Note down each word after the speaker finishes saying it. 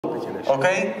určitě než. OK?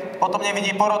 Potom mě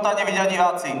vidí porota, nevidí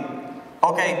diváci.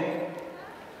 OK.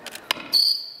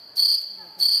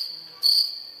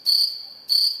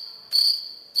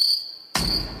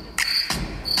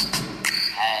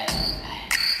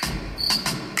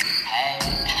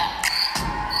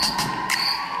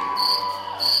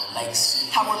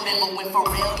 I remember when for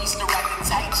real used to rock the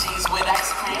tight jeans with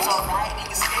ice creams on riding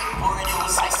a skateboard. It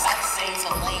was like sightseeing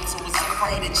to lanes who was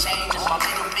afraid to change. If my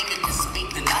middle finger could speak,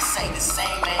 then I say the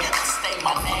same, man. State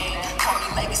my name, call me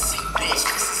legacy bitch,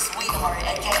 Mrs. Sweetheart,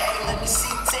 aka let me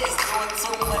see tits. Doing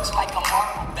too much like a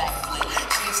Marvel backflip.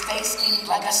 Jeans stay skinny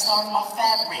like I starved my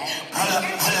fabric. Hold up,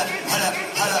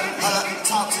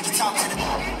 talk to the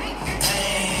man.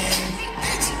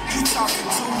 You talking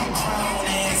to a grown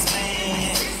ass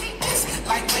man.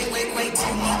 Like wait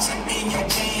too much up in your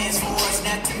pants for us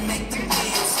not to make the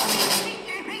deal sweet.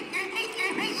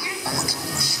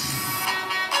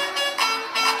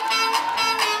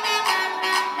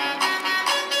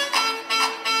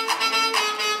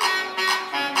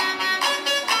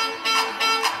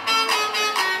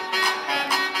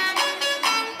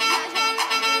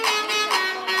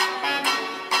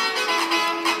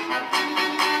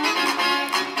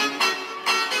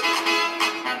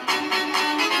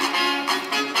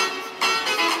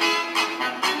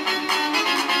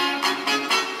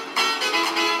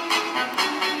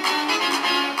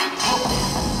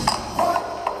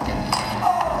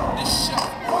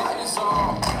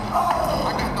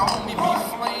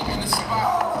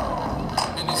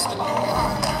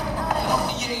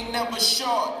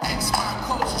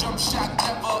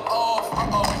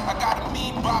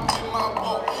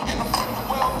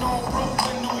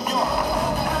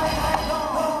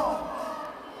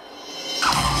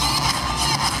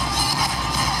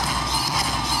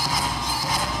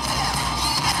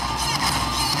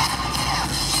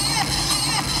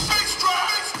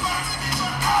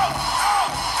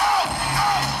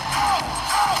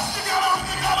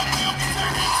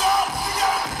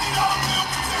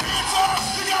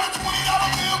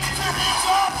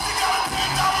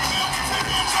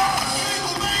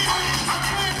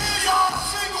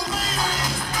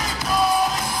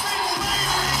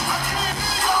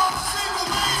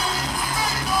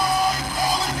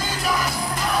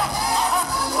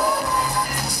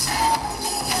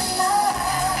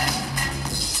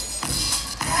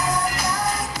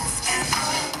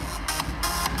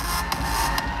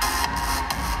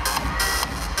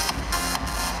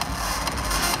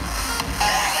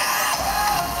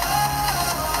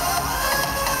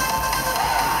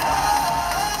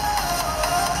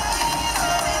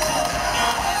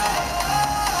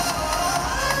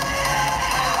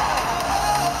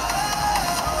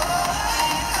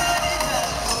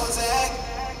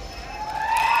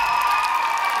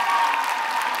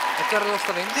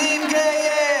 Tým G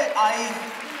je a ich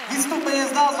vystúpenie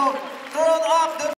s názvom